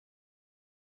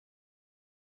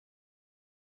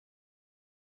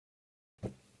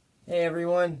Hey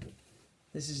everyone,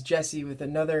 this is Jesse with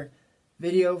another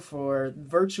video for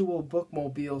virtual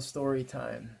Bookmobile story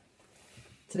time.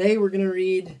 Today we're going to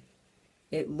read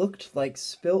It Looked Like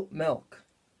Spilt Milk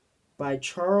by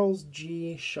Charles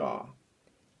G. Shaw,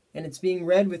 and it's being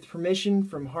read with permission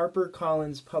from Harper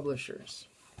Collins Publishers.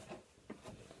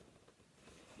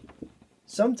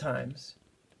 Sometimes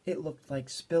it looked like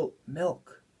spilt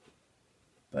milk,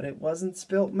 but it wasn't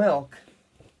spilt milk.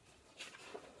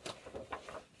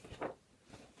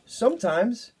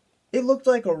 Sometimes it looked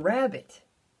like a rabbit,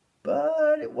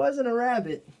 but it wasn't a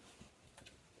rabbit.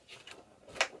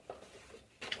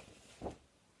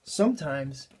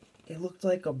 Sometimes it looked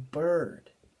like a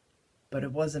bird, but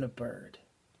it wasn't a bird.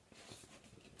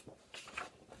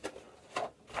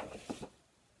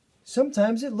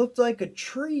 Sometimes it looked like a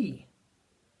tree,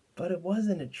 but it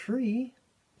wasn't a tree.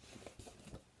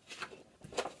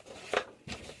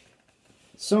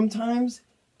 Sometimes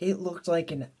it looked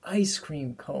like an ice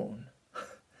cream cone,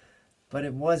 but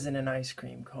it wasn't an ice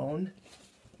cream cone.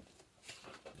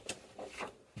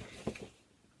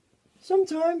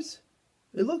 Sometimes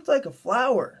it looked like a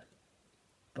flower,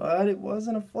 but it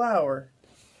wasn't a flower.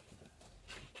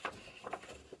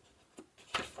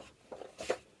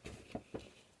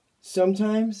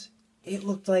 Sometimes it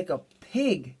looked like a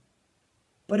pig,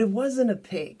 but it wasn't a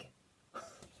pig.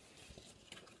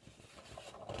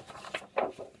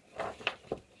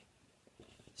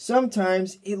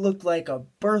 Sometimes it looked like a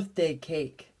birthday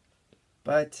cake,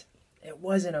 but it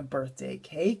wasn't a birthday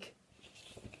cake.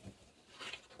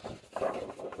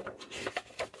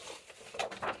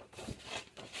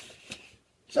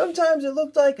 Sometimes it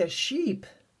looked like a sheep,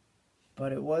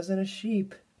 but it wasn't a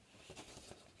sheep.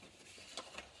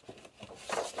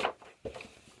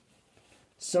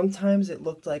 Sometimes it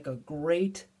looked like a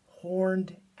great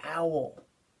horned owl,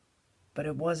 but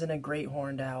it wasn't a great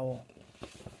horned owl.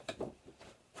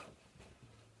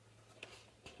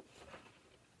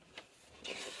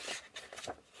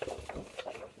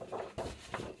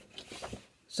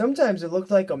 Sometimes it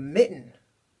looked like a mitten,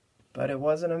 but it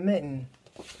wasn't a mitten.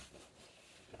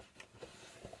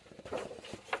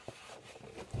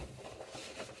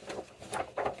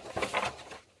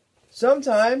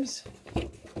 Sometimes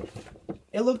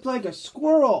it looked like a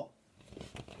squirrel,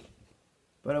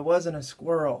 but it wasn't a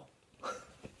squirrel.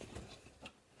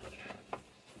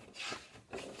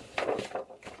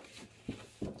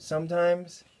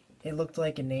 Sometimes it looked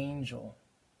like an angel,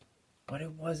 but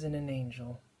it wasn't an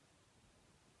angel.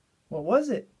 What was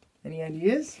it? Any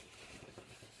ideas?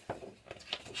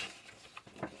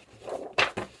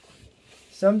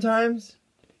 Sometimes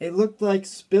it looked like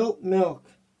spilt milk,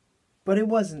 but it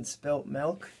wasn't spilt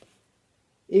milk.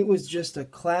 It was just a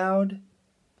cloud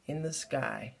in the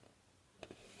sky.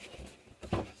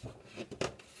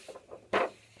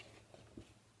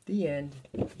 The end.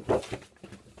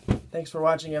 Thanks for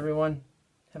watching, everyone.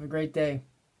 Have a great day.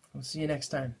 We'll see you next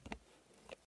time.